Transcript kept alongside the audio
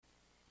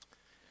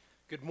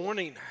Good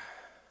morning.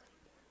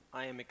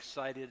 I am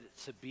excited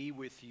to be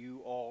with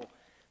you all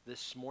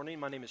this morning.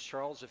 My name is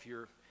Charles. If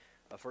you're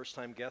a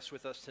first-time guest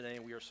with us today,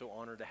 we are so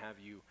honored to have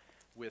you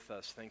with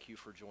us. Thank you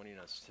for joining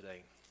us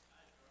today.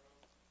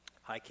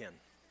 Hi, Ken.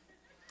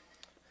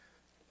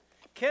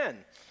 Ken,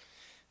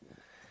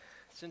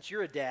 since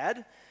you're a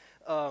dad,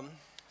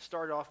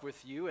 start off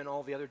with you and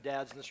all the other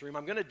dads in this room.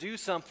 I'm going to do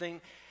something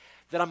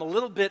that I'm a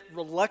little bit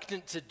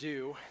reluctant to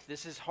do.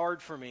 This is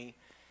hard for me,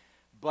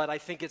 but I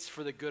think it's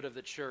for the good of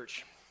the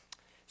church.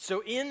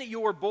 So in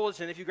your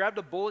bulletin, if you grabbed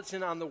a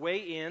bulletin on the way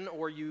in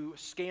or you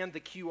scanned the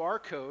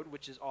QR code,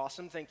 which is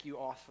awesome, thank you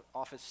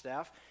office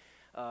staff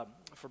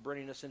for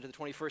bringing us into the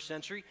 21st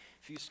century.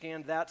 If you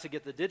scanned that to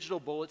get the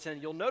digital bulletin,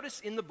 you'll notice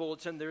in the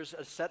bulletin there's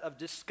a set of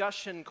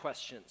discussion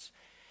questions.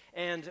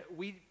 And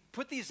we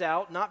put these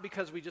out not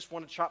because we just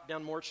want to chop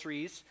down more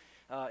trees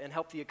and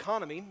help the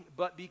economy,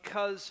 but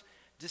because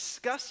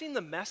discussing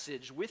the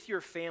message with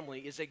your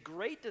family is a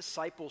great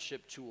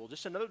discipleship tool,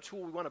 just another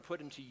tool we want to put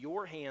into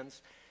your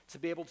hands to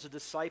be able to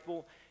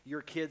disciple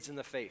your kids in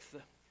the faith.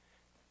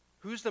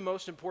 Who's the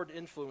most important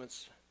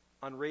influence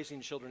on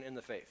raising children in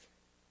the faith?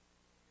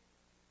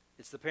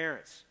 It's the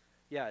parents.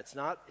 Yeah, it's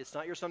not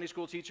your Sunday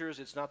school teachers,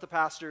 it's not the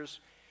pastors,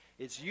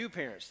 it's you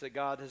parents that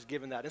God has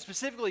given that. And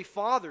specifically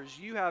fathers,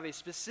 you have a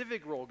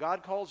specific role.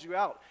 God calls you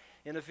out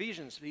in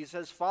Ephesians. He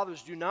says,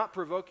 fathers, do not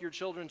provoke your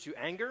children to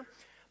anger,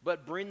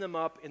 but bring them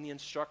up in the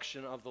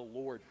instruction of the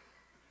Lord.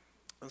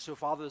 And so,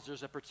 fathers,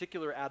 there's a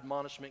particular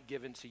admonishment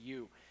given to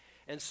you.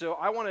 And so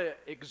I want to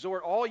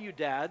exhort all you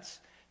dads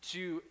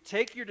to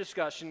take your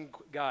discussion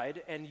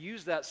guide and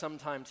use that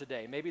sometime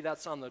today. Maybe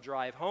that's on the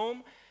drive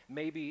home.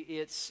 Maybe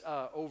it's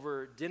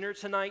over dinner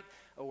tonight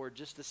or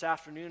just this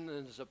afternoon.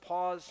 And there's a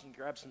pause and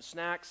grab some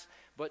snacks.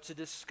 But to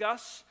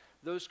discuss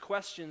those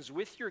questions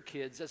with your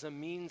kids as a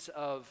means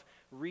of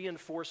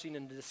reinforcing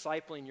and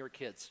discipling your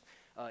kids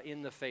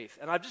in the faith.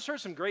 And I've just heard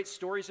some great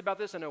stories about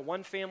this. I know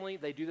one family,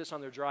 they do this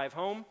on their drive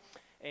home,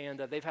 and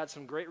they've had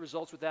some great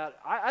results with that.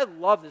 I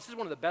love this. This is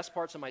one of the best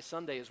parts of my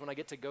Sunday is when I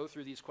get to go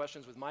through these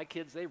questions with my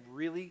kids. They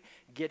really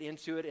get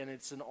into it, and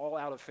it's an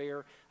all-out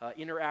affair,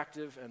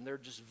 interactive, and they're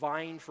just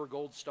vying for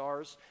gold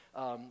stars,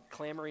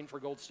 clamoring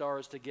for gold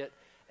stars to get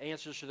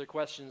answers to their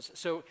questions.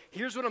 So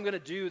here's what I'm going to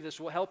do. This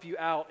will help you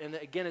out. And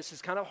again, this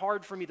is kind of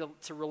hard for me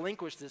to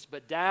relinquish this,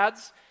 but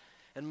dads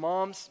and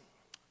moms,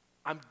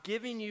 I'm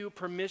giving you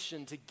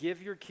permission to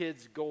give your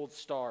kids gold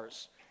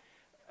stars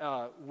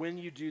when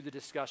you do the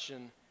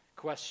discussion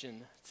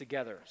question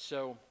together.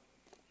 So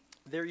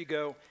there you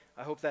go.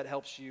 I hope that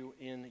helps you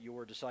in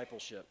your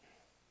discipleship.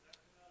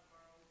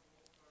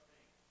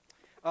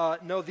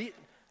 No,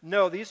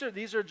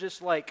 these are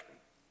just like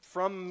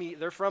from me.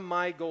 They're from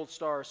my gold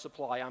star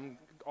supply. I'm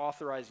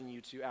authorizing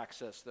you to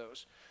access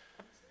those.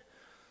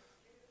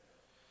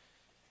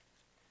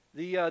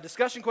 The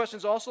discussion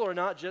questions also are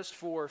not just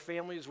for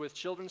families with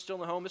children still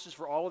in the home. This is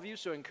for all of you,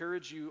 so I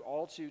encourage you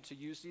all to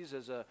use these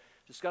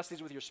discuss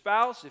these with your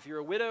spouse. If you're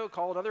a widow,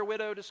 call another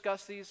widow,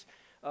 discuss these.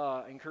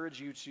 I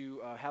encourage you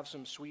to have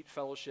some sweet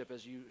fellowship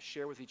as you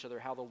share with each other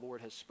how the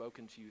Lord has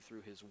spoken to you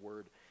through his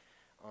word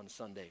on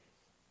Sunday.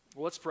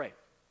 Well, let's pray.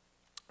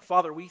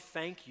 Father, we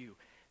thank you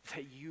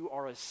that you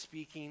are a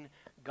speaking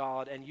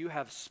God, and you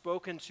have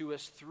spoken to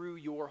us through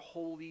your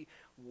holy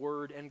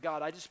word. And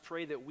God, I just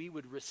pray that we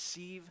would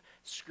receive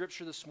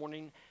Scripture this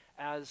morning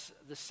as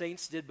the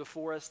saints did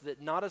before us,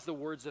 that not as the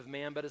words of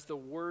man, but as the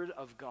word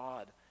of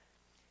God.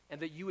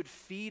 And that you would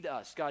feed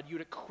us, God, you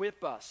would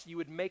equip us, you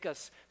would make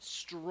us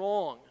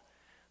strong,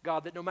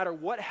 God, that no matter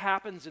what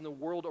happens in the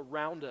world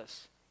around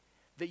us,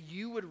 that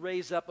you would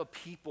raise up a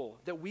people,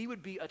 that we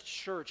would be a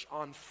church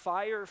on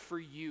fire for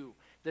you,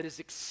 that is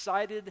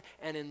excited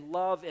and in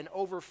love and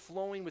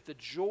overflowing with the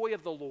joy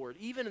of the Lord,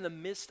 even in the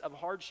midst of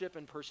hardship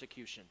and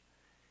persecution.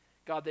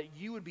 God, that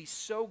you would be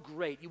so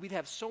great, we'd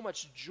have so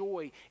much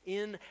joy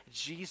in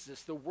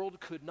Jesus, the world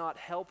could not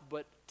help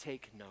but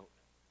take note.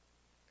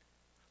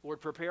 Lord,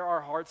 prepare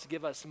our hearts,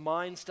 give us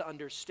minds to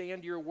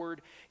understand your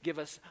word, give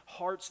us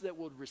hearts that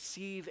would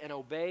receive and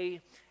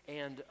obey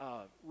and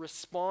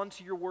respond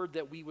to your word,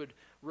 that we would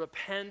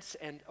repent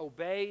and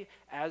obey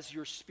as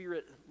your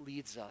Spirit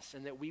leads us,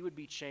 and that we would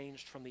be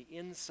changed from the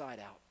inside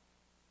out.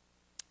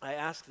 I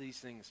ask these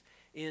things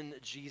in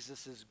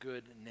Jesus'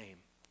 good name.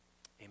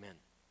 Amen.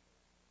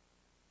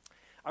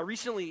 I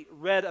recently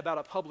read about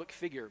a public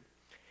figure,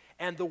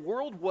 and the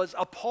world was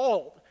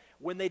appalled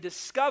when they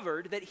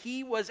discovered that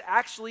he was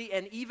actually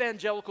an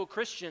evangelical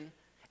Christian.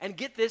 And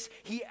get this,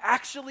 he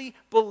actually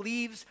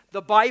believes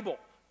the Bible.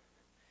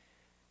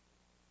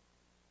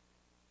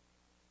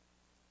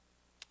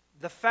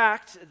 The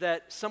fact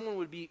that someone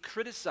would be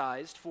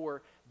criticized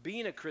for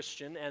being a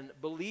Christian and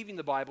believing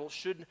the Bible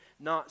should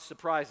not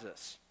surprise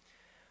us.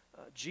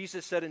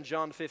 Jesus said in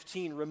John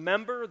 15,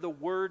 "Remember the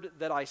word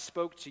that I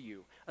spoke to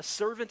you. A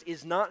servant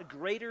is not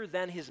greater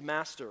than his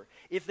master.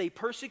 If they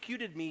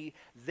persecuted me,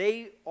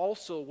 they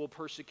also will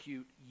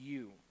persecute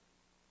you."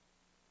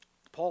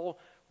 Paul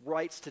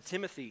writes to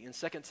Timothy in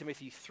 2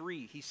 Timothy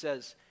 3, he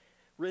says,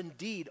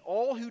 "Indeed,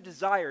 all who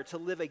desire to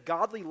live a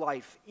godly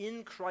life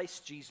in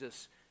Christ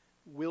Jesus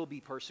will be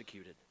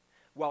persecuted,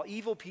 while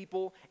evil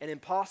people and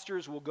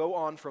impostors will go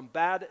on from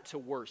bad to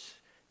worse,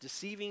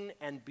 deceiving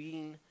and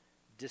being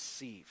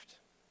deceived.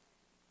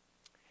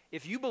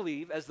 If you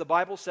believe, as the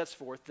Bible sets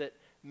forth, that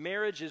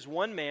marriage is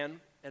one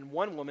man and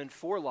one woman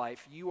for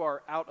life, you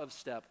are out of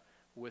step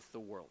with the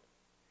world.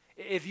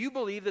 If you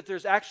believe that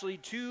there's actually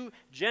two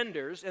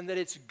genders and that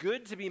it's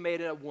good to be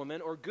made a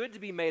woman or good to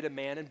be made a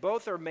man and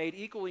both are made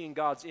equally in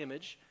God's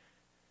image,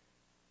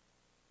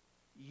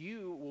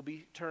 you will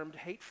be termed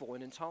hateful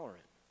and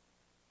intolerant.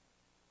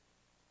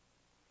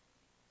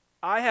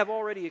 I have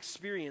already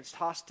experienced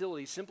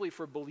hostility simply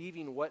for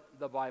believing what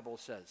the Bible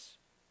says.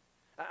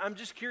 I'm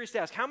just curious to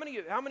ask, how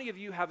many of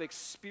you have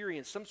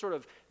experienced some sort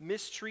of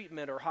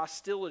mistreatment or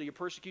hostility or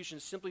persecution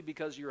simply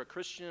because you're a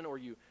Christian or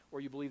you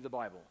believe the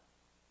Bible?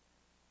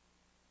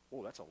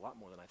 Oh, that's a lot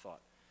more than I thought.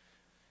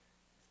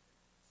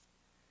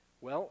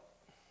 Well,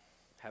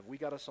 have we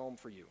got a psalm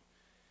for you?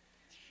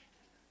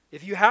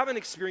 If you haven't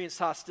experienced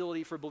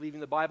hostility for believing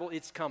the Bible,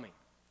 it's coming.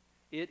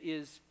 It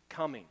is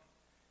coming.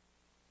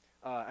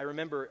 I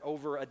remember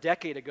over a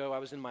decade ago, I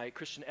was in my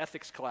Christian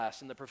ethics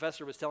class, and the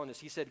professor was telling us,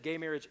 he said, gay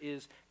marriage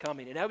is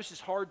coming. And that was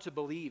just hard to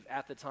believe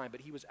at the time,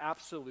 but he was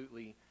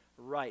absolutely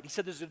right. He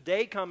said there's a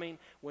day coming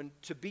when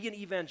to be an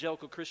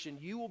evangelical Christian,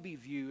 you will be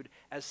viewed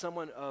as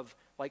someone of,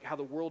 like how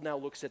the world now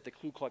looks at the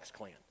Ku Klux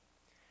Klan.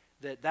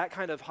 That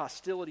kind of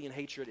hostility and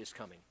hatred is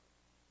coming.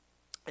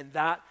 And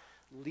that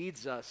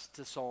leads us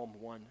to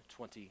Psalm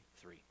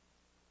 123.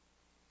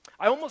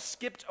 I almost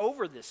skipped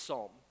over this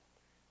psalm.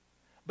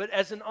 But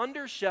as an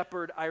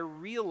under-shepherd, I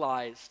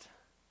realized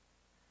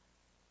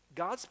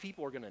God's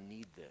people are going to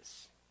need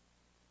this.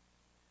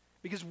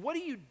 Because what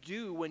do you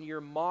do when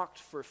you're mocked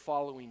for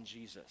following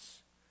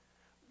Jesus?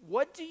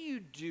 What do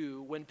you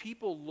do when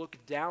people look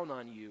down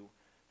on you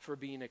for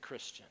being a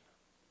Christian?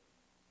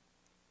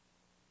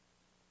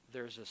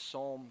 There's a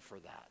psalm for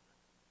that.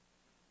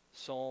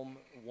 Psalm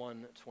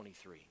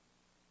 123.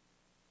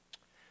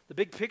 The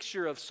big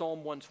picture of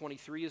Psalm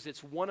 123 is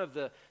it's one of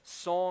the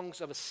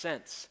songs of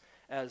ascents,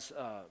 as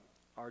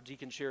our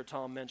deacon chair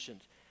Tom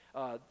mentioned.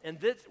 And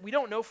we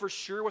don't know for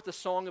sure what the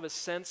Song of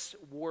Ascents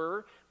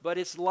were, but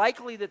it's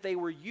likely that they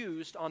were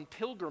used on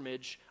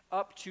pilgrimage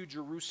up to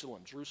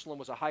Jerusalem. Jerusalem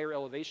was a higher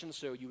elevation,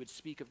 so you would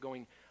speak of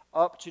going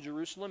up to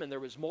Jerusalem, and there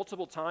was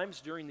multiple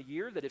times during the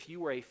year that if you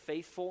were a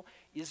faithful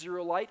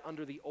Israelite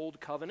under the Old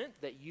Covenant,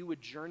 that you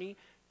would journey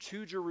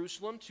to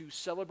Jerusalem to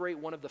celebrate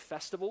one of the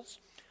festivals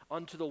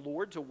unto the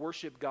Lord, to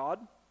worship God.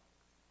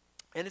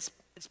 And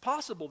it's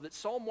possible that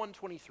Psalm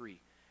 123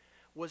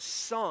 was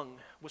sung,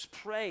 was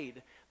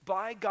prayed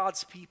by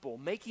God's people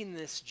making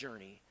this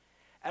journey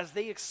as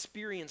they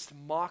experienced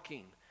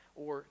mocking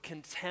or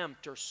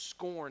contempt or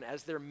scorn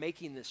as they're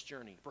making this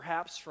journey,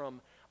 perhaps from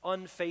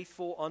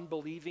unfaithful,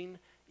 unbelieving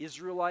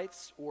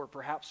Israelites or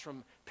perhaps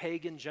from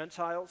pagan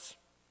Gentiles.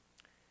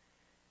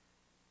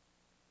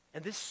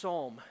 And this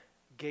psalm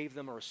gave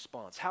them a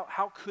response.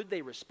 How could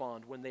they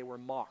respond when they were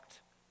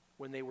mocked,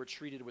 when they were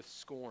treated with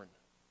scorn?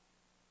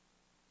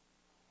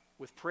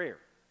 With prayer.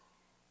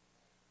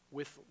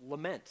 With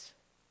lament.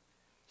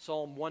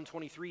 Psalm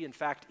 123, in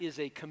fact, is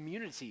a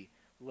community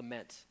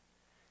lament.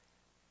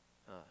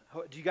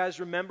 Do you guys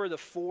remember the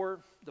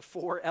four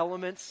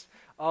elements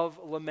of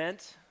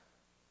lament?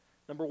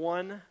 Number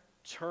 1,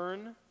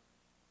 turn.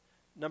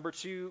 Number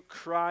 2,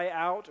 cry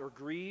out or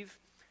grieve.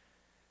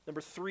 Number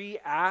 3,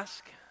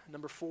 ask.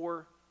 Number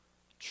 4,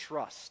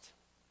 trust.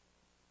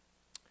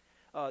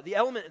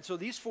 So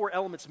these 4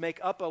 elements make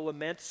up a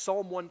lament.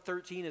 Psalm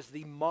 113 is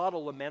the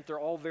model lament. They're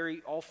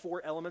all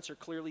 4 elements are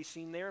clearly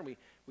seen there, and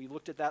we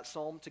looked at that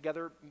psalm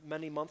together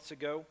many months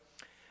ago.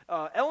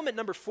 Element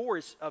number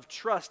 4 of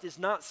trust is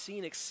not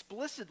seen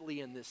explicitly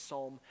in this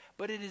psalm,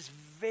 but it is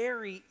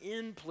very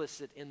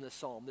implicit in the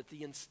psalm,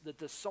 that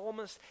the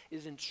psalmist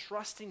is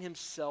entrusting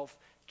himself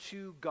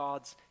to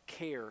God's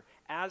care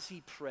as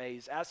he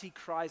prays, as he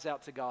cries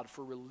out to God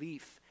for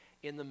relief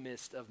in the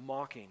midst of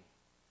mocking.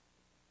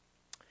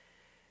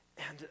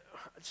 And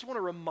I just want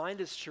to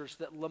remind us, church,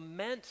 that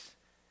lament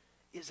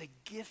is a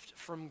gift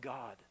from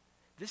God.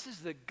 This is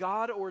the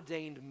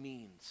God-ordained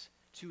means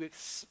to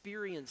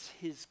experience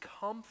his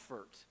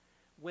comfort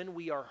when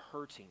we are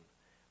hurting,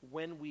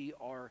 when we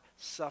are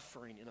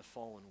suffering in a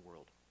fallen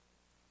world.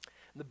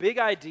 And the big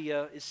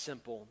idea is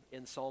simple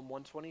in Psalm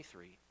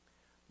 123.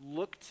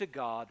 Look to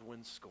God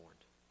when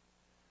scorned.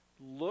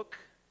 Look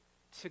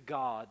to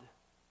God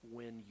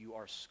when you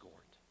are scorned.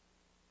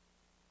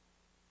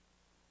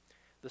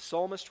 The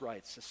psalmist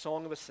writes, a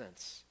song of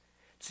ascents,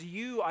 "To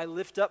you I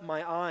lift up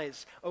my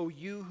eyes, O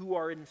you who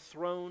are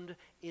enthroned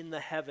in the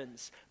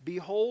heavens.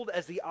 Behold,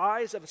 as the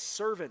eyes of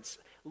servants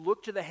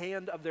look to the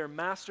hand of their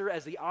master,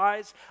 as the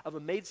eyes of a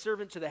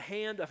maidservant to the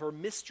hand of her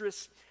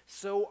mistress,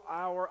 so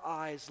our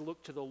eyes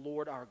look to the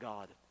Lord our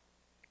God,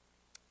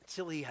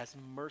 till he has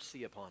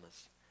mercy upon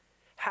us.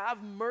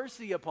 Have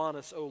mercy upon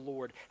us, O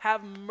Lord.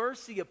 Have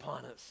mercy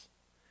upon us.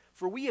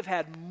 For we have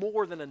had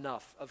more than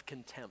enough of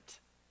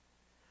contempt.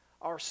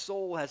 Our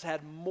soul has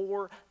had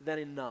more than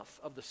enough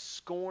of the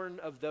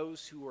scorn of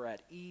those who are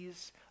at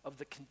ease, of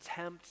the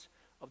contempt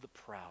of the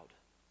proud."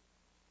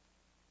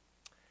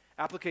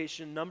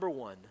 Application number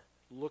 1,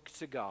 look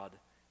to God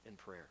in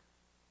prayer.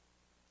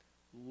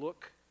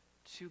 Look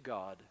to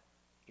God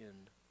in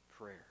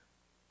prayer.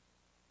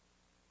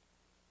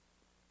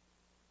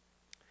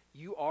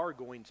 You are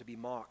going to be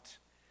mocked.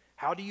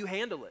 How do you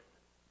handle it?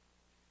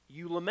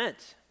 You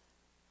lament.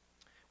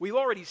 We've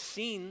already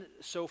seen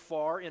so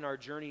far in our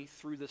journey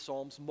through the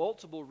Psalms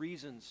multiple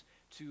reasons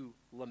to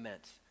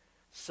lament.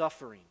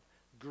 Suffering,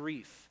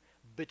 grief,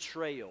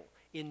 betrayal,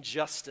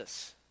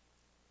 injustice,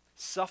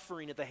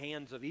 suffering at the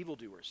hands of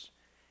evildoers.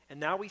 And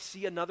now we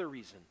see another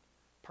reason,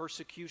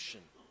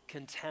 persecution,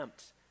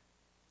 contempt.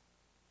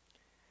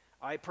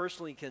 I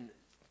personally can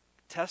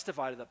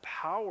testify to the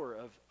power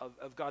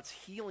of God's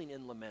healing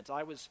in lament.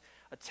 I was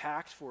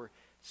attacked for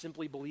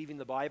simply believing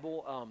the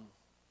Bible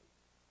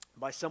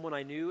by someone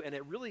I knew, and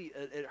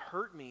it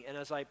hurt me. And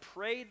as I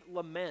prayed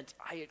lament,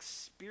 I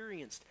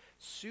experienced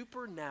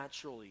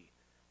supernaturally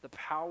the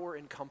power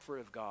and comfort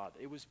of God.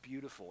 It was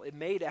beautiful. It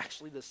made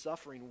actually the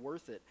suffering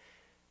worth it,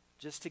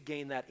 just to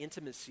gain that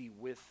intimacy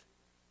with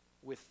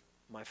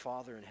my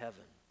Father in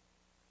heaven.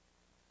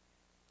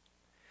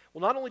 Well,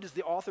 not only does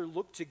the author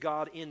look to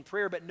God in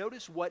prayer, but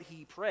notice what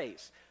he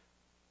prays.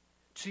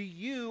 To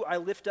you I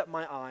lift up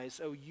my eyes,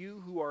 O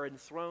you who are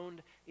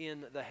enthroned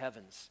in the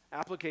heavens.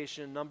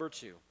 Application number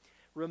 2.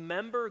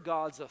 Remember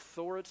God's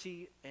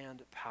authority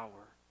and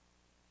power.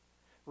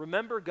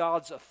 Remember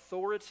God's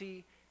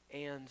authority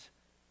and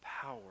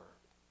power.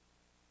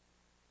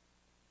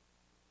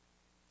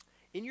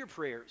 In your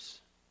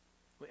prayers,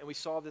 and we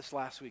saw this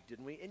last week,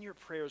 didn't we? In your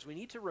prayers, we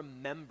need to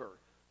remember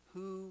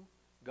who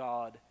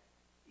God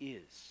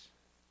is.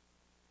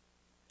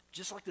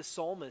 Just like the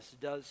psalmist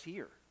does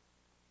here.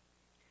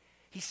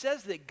 He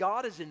says that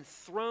God is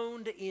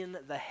enthroned in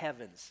the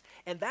heavens.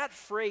 And that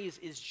phrase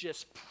is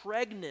just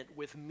pregnant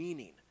with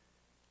meaning.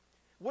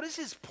 What is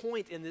his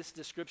point in this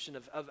description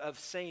of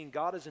saying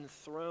God is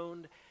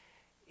enthroned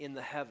in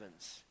the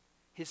heavens?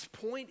 His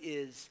point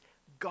is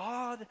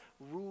God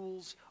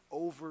rules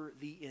over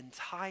the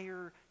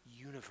entire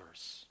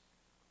universe.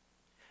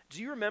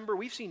 Do you remember,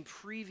 we've seen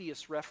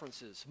previous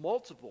references,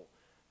 multiple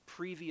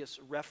previous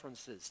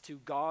references to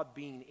God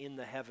being in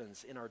the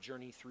heavens in our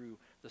journey through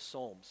the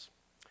Psalms.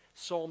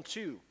 Psalm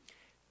 2,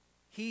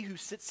 he who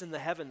sits in the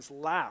heavens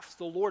laughs.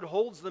 The Lord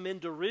holds them in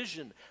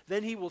derision.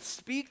 Then he will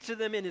speak to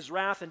them in his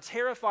wrath and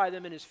terrify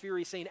them in his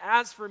fury, saying,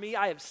 as for me,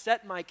 I have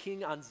set my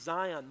king on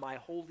Zion, my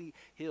holy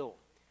hill.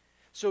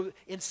 So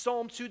in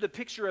Psalm 2, the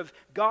picture of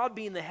God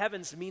being in the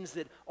heavens means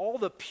that all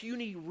the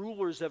puny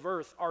rulers of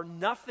earth are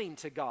nothing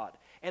to God,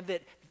 and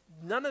that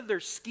none of their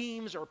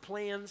schemes or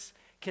plans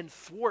can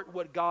thwart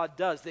what God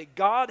does, that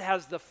God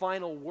has the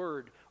final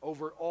word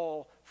over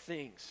all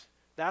things.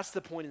 That's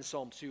the point in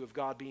Psalm 2 of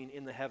God being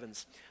in the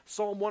heavens.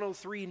 Psalm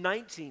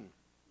 103:19.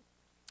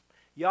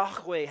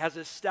 Yahweh has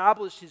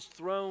established his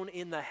throne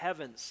in the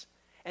heavens,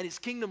 and his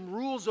kingdom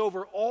rules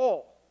over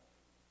all.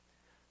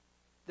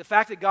 The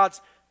fact that God's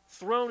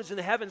throne is in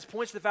the heavens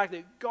points to the fact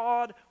that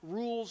God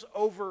rules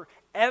over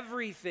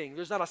everything.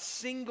 There's not a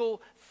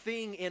single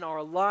thing in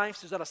our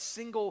lives, there's not a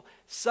single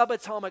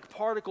subatomic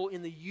particle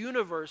in the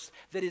universe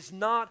that is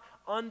not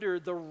under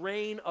the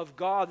reign of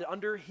God,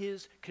 under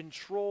his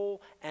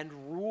control and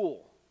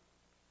rule.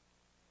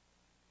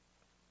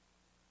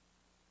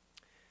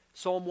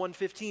 Psalm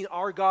 115,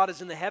 our God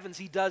is in the heavens.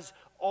 He does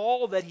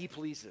all that he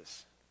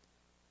pleases.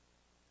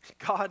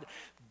 God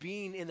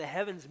being in the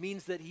heavens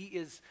means that he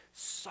is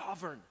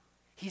sovereign.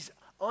 He's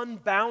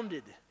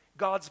unbounded.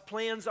 God's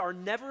plans are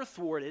never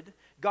thwarted.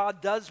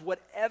 God does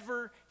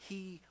whatever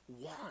he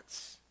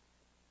wants.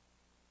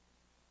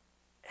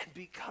 And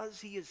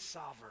because he is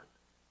sovereign,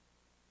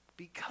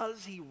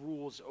 because he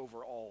rules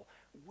over all,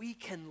 we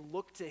can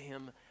look to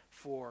him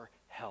for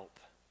help,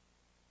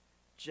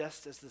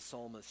 just as the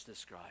psalmist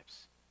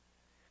describes.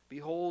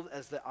 Behold,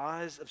 as the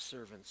eyes of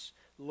servants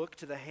look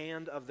to the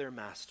hand of their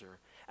master,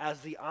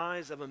 as the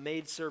eyes of a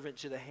maidservant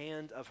to the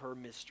hand of her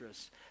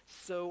mistress,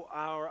 so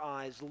our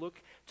eyes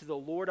look to the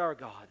Lord our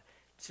God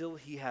till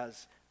he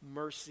has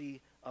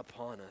mercy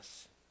upon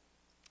us.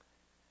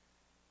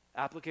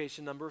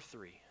 Application number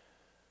 3,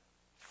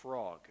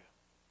 frog.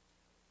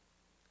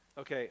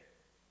 Okay,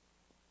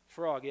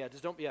 frog,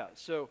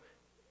 So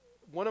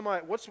one of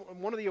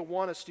the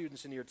Awana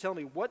students in here, tell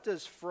me, what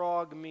does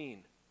frog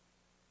mean?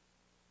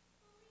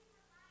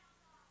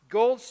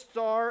 Gold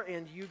star,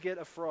 and you get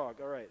a frog.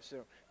 All right,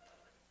 so.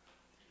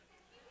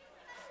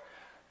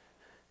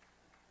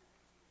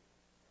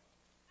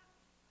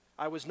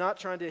 I was not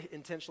trying to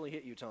intentionally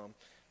hit you, Tom.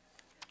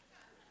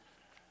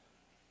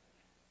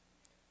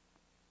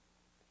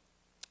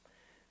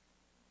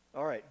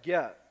 All right,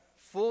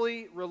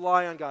 fully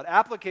rely on God.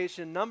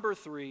 Application number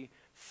 3,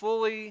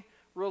 fully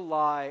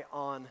rely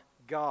on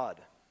God.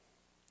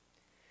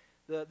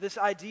 This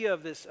idea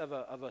of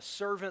a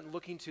servant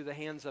looking to the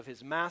hands of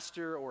his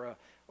master, or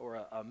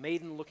a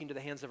maiden looking to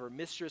the hands of her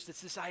mistress,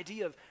 it's this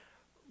idea of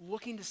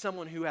looking to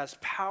someone who has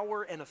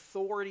power and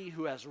authority,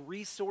 who has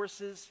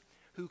resources,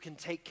 who can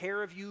take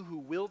care of you, who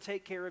will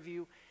take care of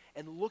you,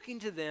 and looking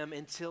to them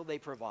until they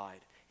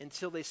provide,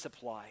 until they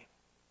supply.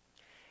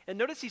 And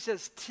notice he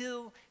says,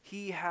 till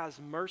he has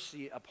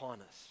mercy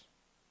upon us.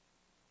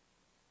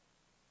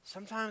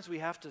 Sometimes we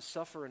have to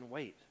suffer and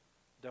wait,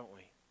 don't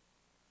we?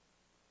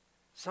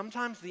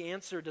 Sometimes the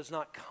answer does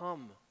not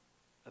come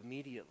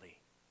immediately.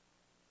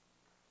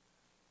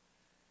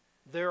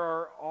 There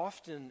are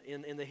often,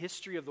 in the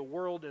history of the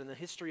world and in the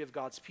history of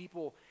God's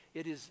people,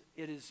 it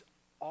is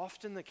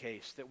often the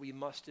case that we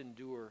must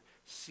endure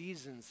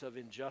seasons of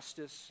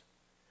injustice,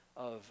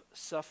 of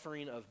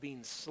suffering, of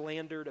being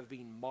slandered, of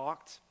being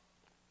mocked.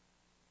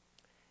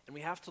 And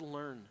we have to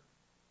learn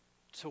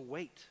to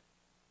wait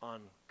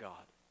on God,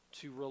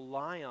 to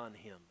rely on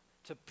Him,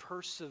 to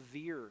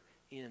persevere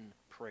in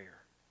prayer.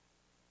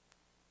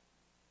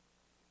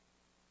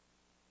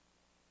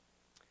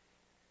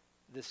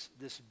 This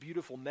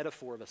beautiful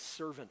metaphor of a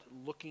servant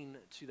looking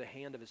to the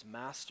hand of his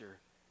master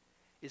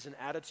is an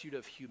attitude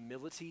of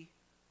humility,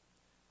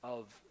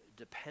 of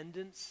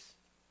dependence.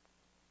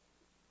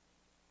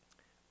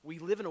 We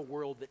live in a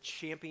world that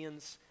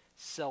champions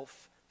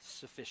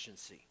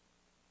self-sufficiency.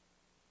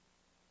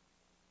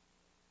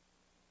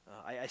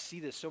 I see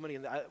this so many.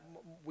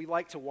 We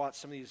like to watch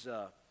some of these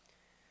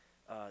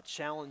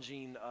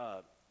challenging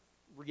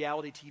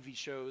reality TV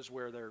shows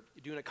where they're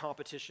doing a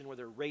competition, where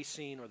they're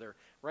racing, or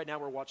right now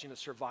we're watching a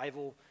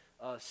survival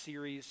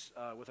series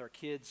with our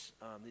kids.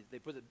 They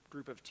put a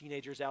group of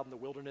teenagers out in the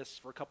wilderness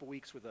for a couple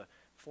weeks with a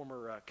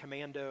former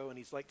commando, and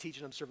he's like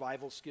teaching them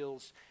survival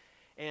skills.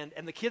 And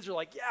the kids are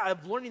like, yeah,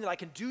 I'm learning that I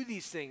can do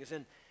these things.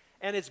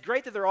 And it's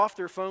great that they're off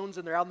their phones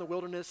and they're out in the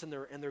wilderness and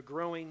they're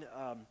growing.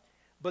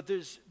 But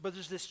there's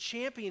this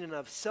championing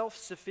of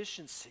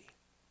self-sufficiency.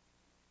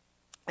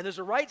 And there's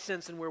a right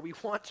sense in where we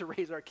want to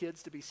raise our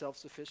kids to be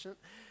self-sufficient,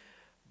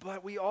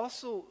 but we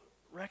also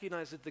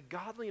recognize that the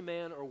godly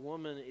man or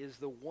woman is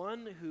the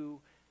one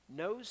who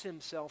knows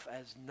himself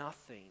as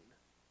nothing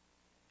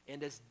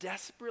and is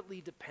desperately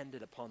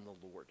dependent upon the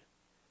Lord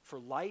for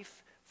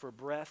life, for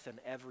breath, and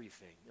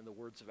everything, in the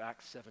words of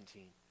Acts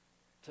 17.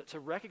 To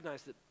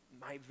recognize that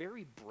my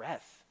very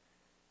breath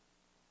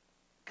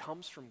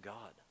comes from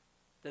God.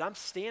 That I'm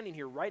standing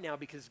here right now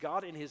because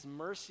God in His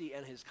mercy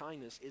and His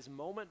kindness is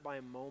moment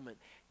by moment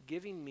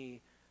giving me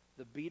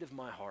the beat of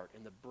my heart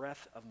and the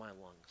breath of my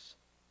lungs.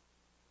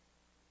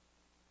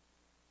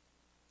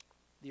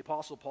 The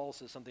Apostle Paul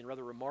says something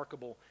rather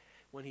remarkable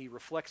when he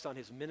reflects on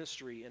his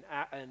ministry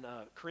in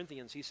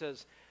Corinthians. He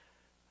says,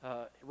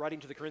 writing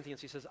to the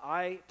Corinthians, he says,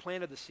 I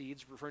planted the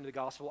seeds, referring to the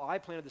gospel, I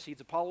planted the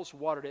seeds, Apollos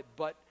watered it,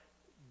 but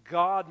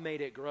God made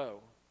it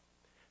grow.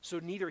 So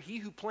neither he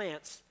who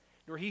plants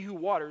nor he who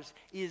waters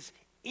is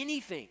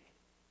anything,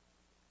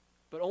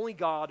 but only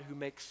God who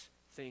makes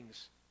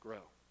things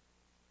grow.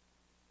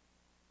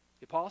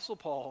 The Apostle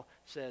Paul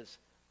says,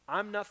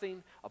 I'm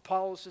nothing,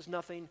 Apollos is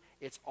nothing,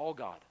 it's all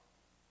God.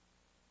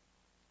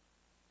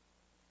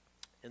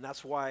 And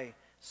that's why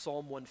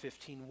Psalm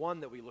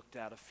 115:1 that we looked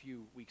at a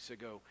few weeks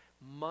ago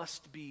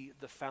must be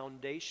the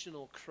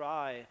foundational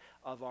cry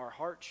of our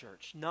heart,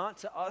 church. Not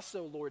to us,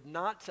 O Lord,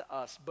 not to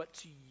us, but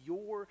to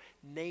your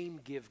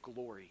name give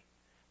glory,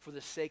 for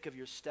the sake of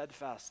your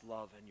steadfast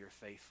love and your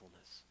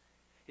faithfulness.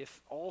 If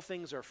all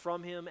things are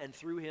from Him and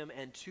through Him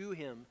and to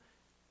Him,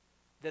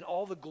 then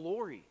all the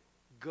glory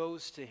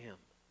goes to Him.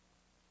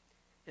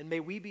 And may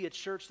we be a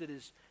church that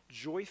is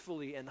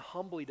joyfully and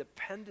humbly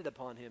dependent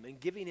upon Him and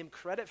giving Him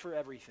credit for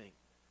everything.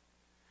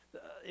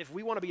 If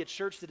we want to be a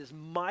church that is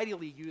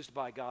mightily used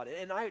by God,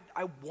 and I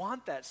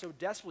want that so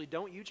desperately,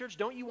 don't you, church?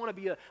 Don't you want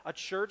to be a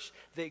church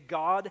that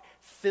God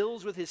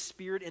fills with His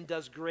Spirit and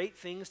does great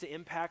things to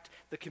impact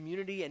the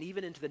community and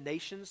even into the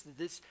nations, that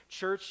this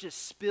church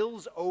just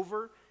spills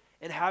over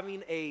and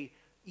having a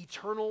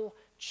eternal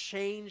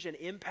change and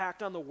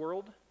impact on the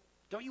world?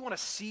 Don't you want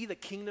to see the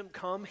kingdom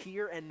come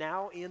here and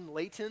now in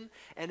Layton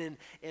and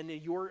in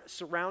your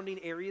surrounding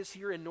areas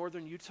here in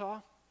northern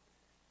Utah?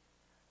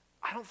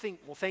 I don't think,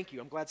 well, thank you.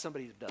 I'm glad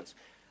somebody does.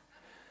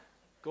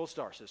 Gold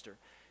star, sister.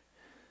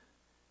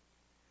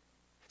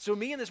 So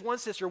me and this one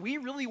sister, we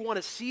really want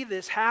to see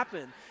this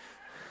happen.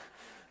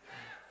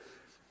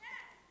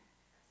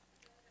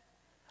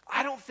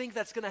 I don't think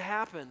that's going to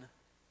happen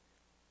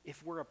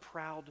if we're a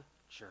proud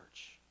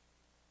church.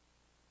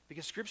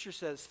 Because Scripture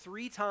says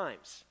three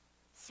times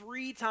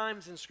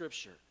in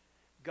Scripture,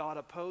 God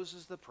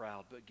opposes the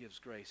proud but gives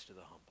grace to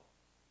the humble.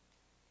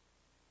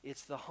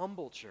 It's the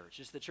humble church.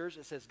 It's the church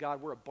that says,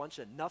 God, we're a bunch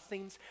of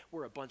nothings.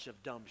 We're a bunch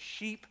of dumb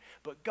sheep.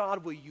 But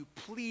God, will you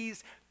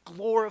please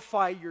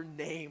glorify your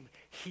name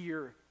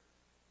here?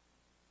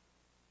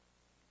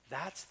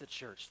 That's the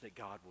church that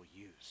God will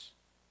use.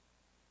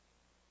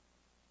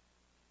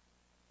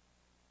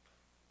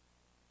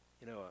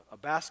 You know, a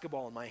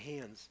basketball in my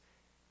hands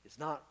is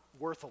not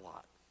worth a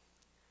lot.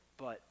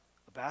 But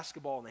a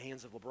basketball in the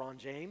hands of LeBron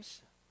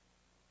James,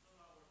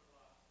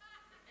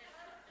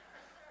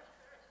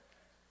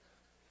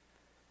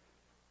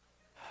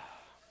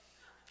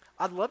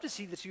 I'd love to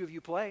see the two of you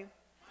play.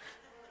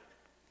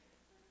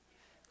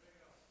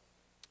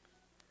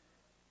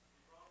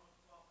 Oh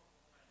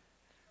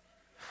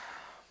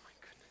my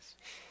goodness.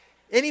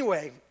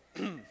 Anyway,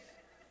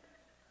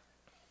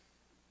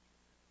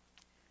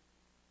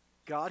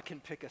 God can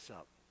pick us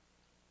up.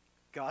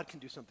 God can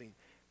do something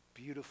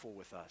beautiful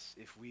with us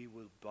if we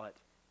will but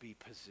be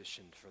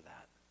positioned for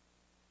that.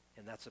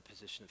 And that's a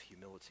position of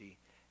humility.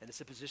 And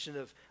it's a position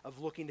of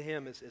looking to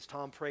him, as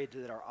Tom prayed,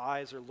 that our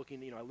eyes are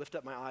looking, I lift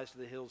up my eyes to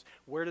the hills.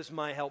 Where does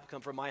my help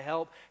come from? My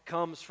help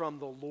comes from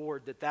the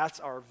Lord, that's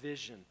our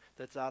vision,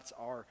 that's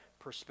our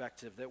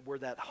perspective, that we're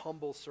that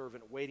humble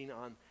servant waiting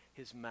on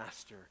his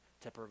master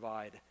to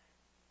provide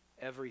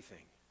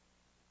everything.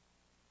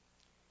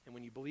 And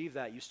when you believe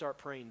that, you start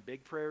praying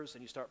big prayers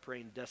and you start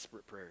praying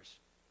desperate prayers.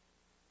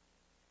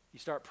 You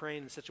start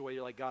praying in such a way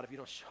you're like, God, if you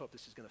don't show up,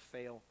 this is going to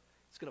fail.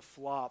 It's going to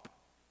flop.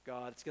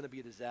 God, it's going to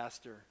be a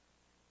disaster.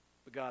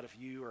 But God, if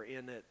you are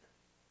in it,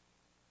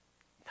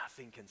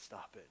 nothing can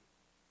stop it.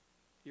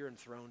 You're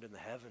enthroned in the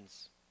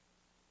heavens,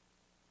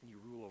 and you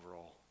rule over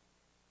all.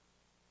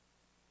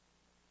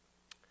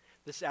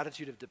 This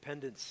attitude of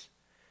dependence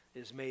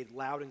is made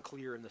loud and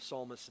clear in the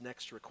psalmist's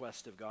next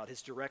request of God,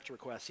 his direct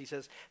request. He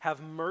says,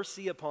 have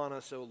mercy upon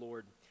us, O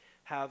Lord.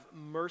 Have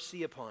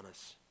mercy upon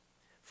us,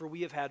 for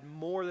we have had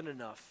more than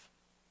enough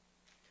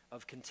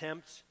of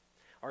contempt.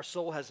 Our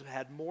soul has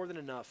had more than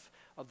enough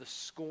of the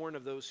scorn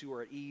of those who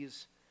are at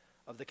ease,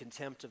 of the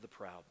contempt of the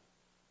proud.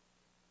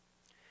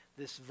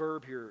 This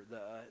verb here,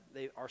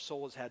 our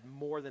soul has had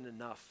more than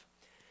enough.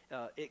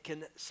 It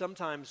can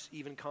sometimes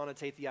even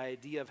connotate the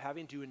idea of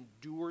having to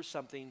endure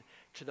something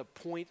to the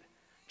point,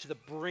 to the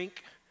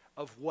brink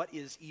of what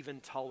is even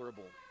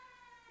tolerable.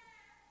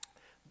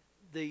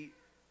 The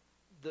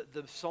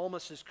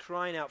psalmist is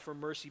crying out for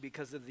mercy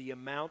because of the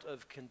amount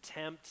of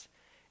contempt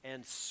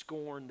and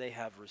scorn they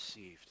have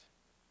received.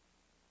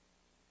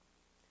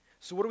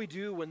 So what do we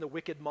do when the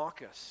wicked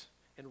mock us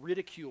and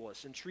ridicule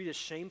us and treat us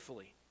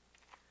shamefully?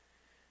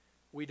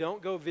 We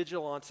don't go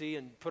vigilante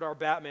and put our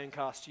Batman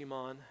costume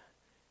on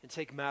and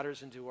take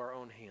matters into our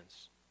own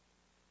hands.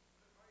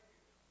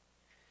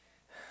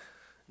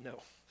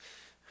 No.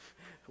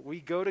 We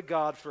go to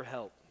God for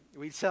help.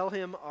 We tell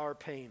him our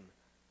pain.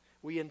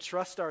 We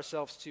entrust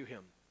ourselves to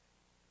him.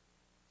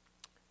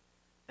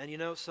 And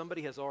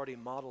somebody has already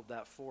modeled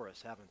that for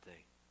us, haven't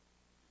they?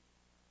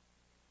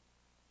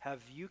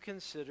 Have you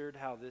considered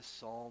how this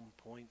psalm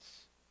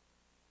points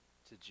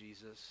to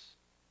Jesus?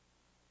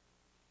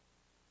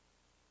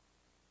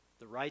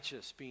 The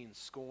righteous being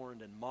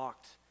scorned and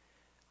mocked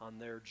on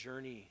their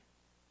journey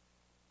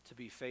to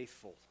be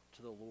faithful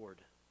to the Lord.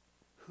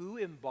 Who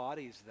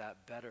embodies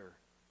that better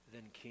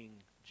than King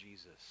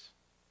Jesus?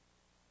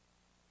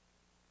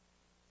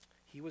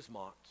 He was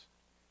mocked.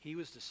 He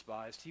was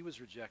despised. He was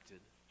rejected.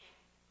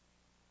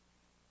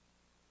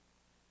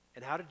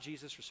 And how did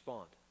Jesus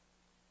respond?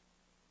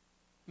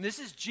 And this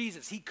is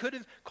Jesus. He could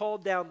have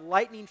called down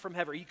lightning from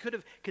heaven. He could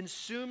have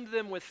consumed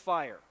them with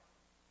fire.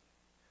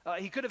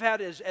 He could have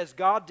had, as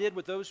God did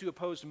with those who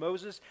opposed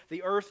Moses,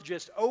 the earth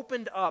just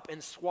opened up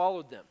and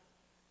swallowed them.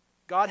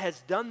 God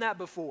has done that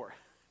before.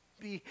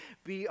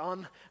 Be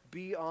on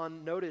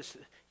notice,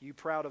 you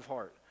proud of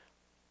heart.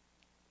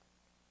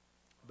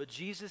 But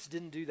Jesus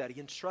didn't do that. He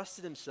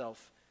entrusted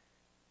himself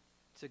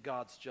to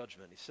God's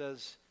judgment. He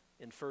says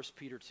in 1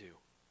 Peter 2,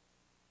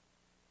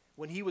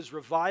 when he was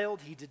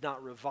reviled, he did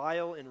not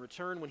revile in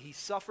return. When he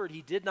suffered,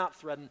 he did not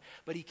threaten,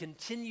 but he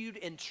continued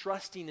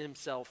entrusting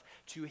himself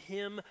to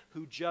him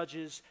who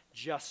judges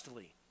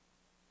justly.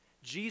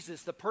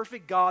 Jesus, the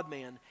perfect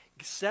God-man,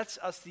 sets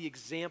us the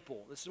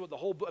example. This is what the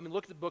whole book,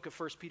 look at the book of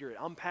 1 Peter. It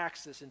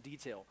unpacks this in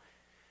detail.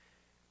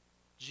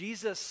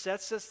 Jesus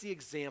sets us the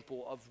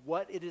example of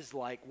what it is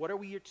like. What are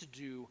we here to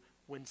do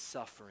when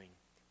suffering?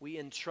 We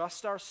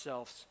entrust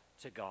ourselves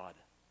to God.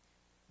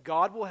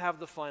 God will have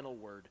the final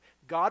word.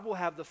 God will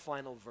have the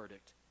final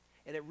verdict.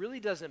 And it really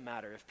doesn't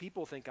matter if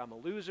people think I'm a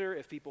loser,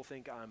 if people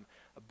think I'm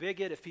a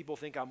bigot, if people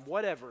think I'm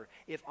whatever.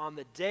 If on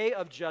the day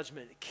of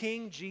judgment,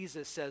 King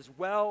Jesus says,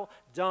 well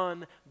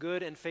done,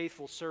 good and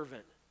faithful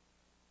servant.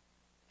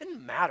 It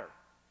doesn't matter.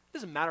 It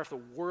doesn't matter if the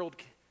world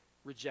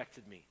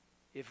rejected me,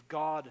 if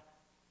God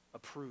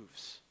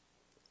approves.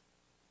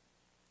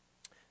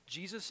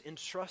 Jesus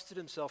entrusted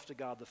himself to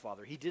God the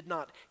Father. He did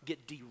not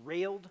get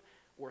derailed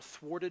or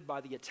thwarted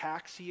by the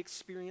attacks he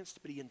experienced,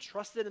 but he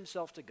entrusted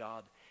himself to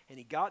God, and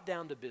he got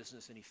down to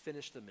business, and he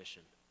finished the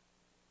mission.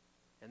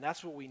 And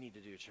that's what we need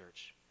to do,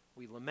 church.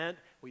 We lament,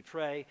 we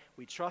pray,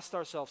 we trust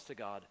ourselves to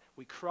God,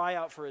 we cry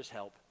out for his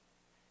help,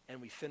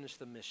 and we finish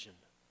the mission.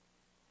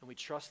 And we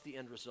trust the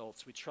end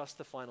results. We trust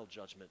the final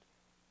judgment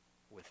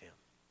with him.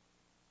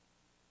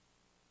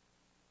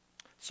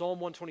 Psalm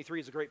 123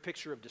 is a great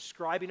picture of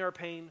describing our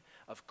pain,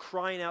 of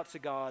crying out to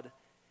God,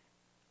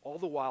 all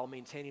the while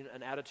maintaining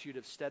an attitude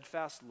of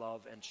steadfast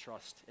love and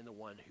trust in the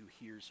one who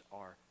hears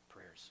our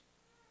prayers.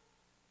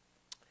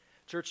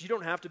 Church, you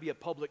don't have to be a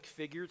public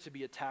figure to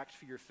be attacked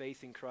for your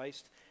faith in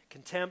Christ.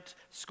 Contempt,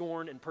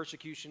 scorn, and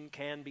persecution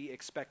can be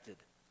expected.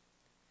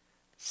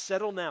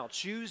 Settle now.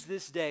 Choose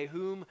this day.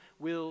 Whom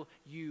will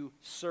you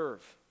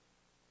serve?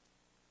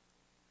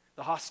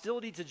 The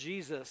hostility to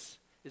Jesus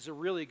is a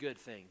really good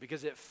thing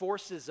because it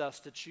forces us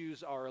to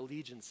choose our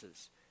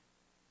allegiances.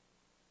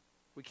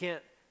 We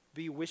can't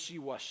be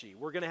wishy-washy.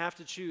 We're going to have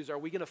to choose. Are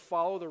we going to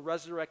follow the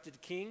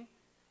resurrected king?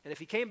 And if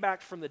he came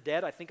back from the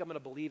dead, I think I'm going to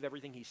believe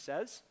everything he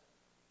says.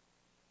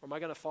 Or am I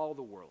going to follow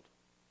the world?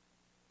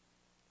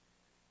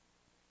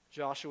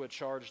 Joshua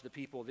charged the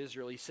people of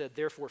Israel. He said,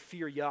 therefore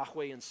fear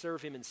Yahweh and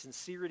serve him in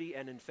sincerity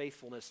and in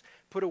faithfulness.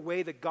 Put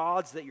away the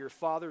gods that your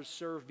fathers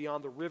served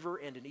beyond the river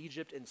and in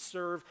Egypt, and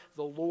serve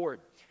the Lord.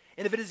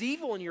 And if it is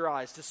evil in your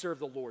eyes to serve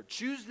the Lord,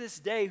 choose this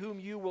day whom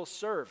you will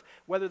serve,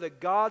 whether the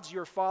gods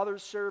your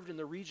fathers served in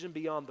the region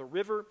beyond the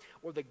river,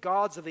 or the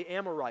gods of the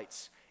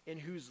Amorites in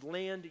whose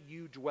land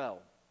you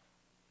dwell.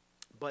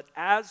 But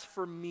as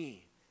for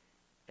me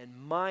and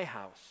my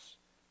house,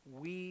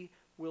 we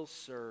will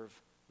serve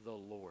the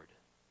Lord.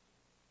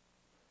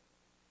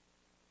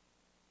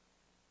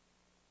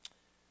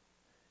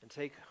 And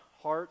take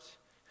heart,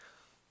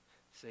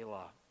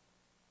 Selah.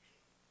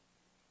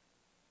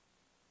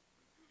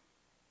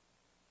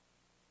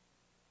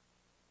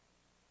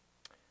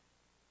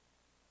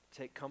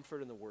 Take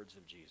comfort in the words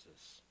of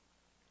Jesus.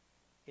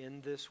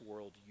 In this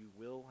world you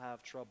will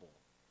have trouble,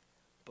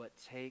 but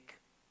take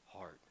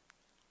heart.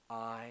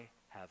 I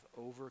have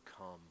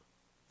overcome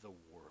the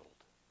world.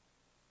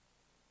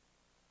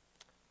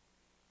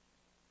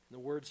 In the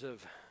words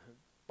of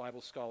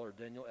Bible scholar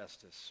Daniel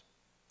Estes,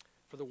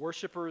 for the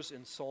worshipers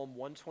in Psalm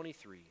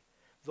 123,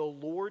 the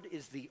Lord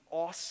is the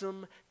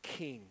awesome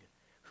King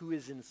who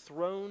is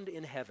enthroned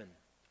in heaven,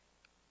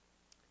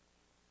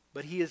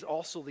 but he is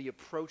also the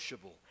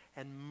approachable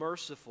and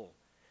merciful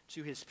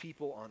to his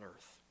people on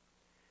earth.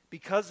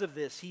 Because of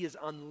this, he is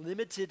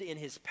unlimited in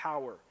his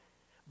power,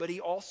 but he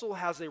also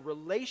has a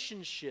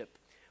relationship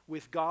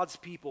with God's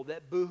people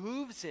that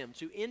behooves him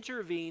to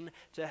intervene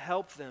to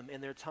help them in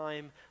their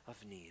time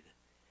of need.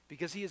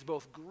 Because he is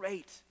both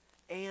great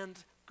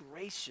and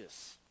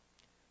gracious,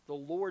 the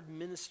Lord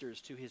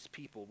ministers to his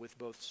people with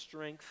both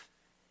strength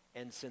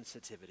and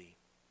sensitivity.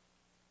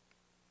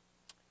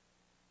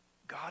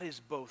 God is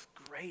both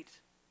great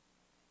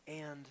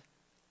and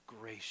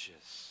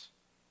gracious.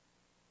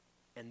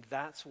 And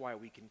that's why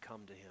we can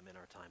come to him in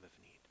our time of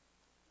need.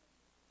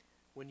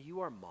 When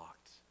you are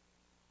mocked,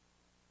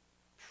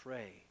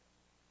 pray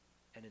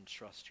and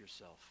entrust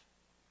yourself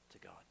to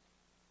God.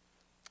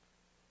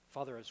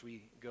 Father, as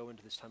we go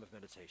into this time of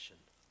meditation,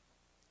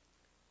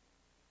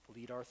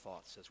 lead our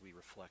thoughts as we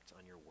reflect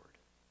on your word.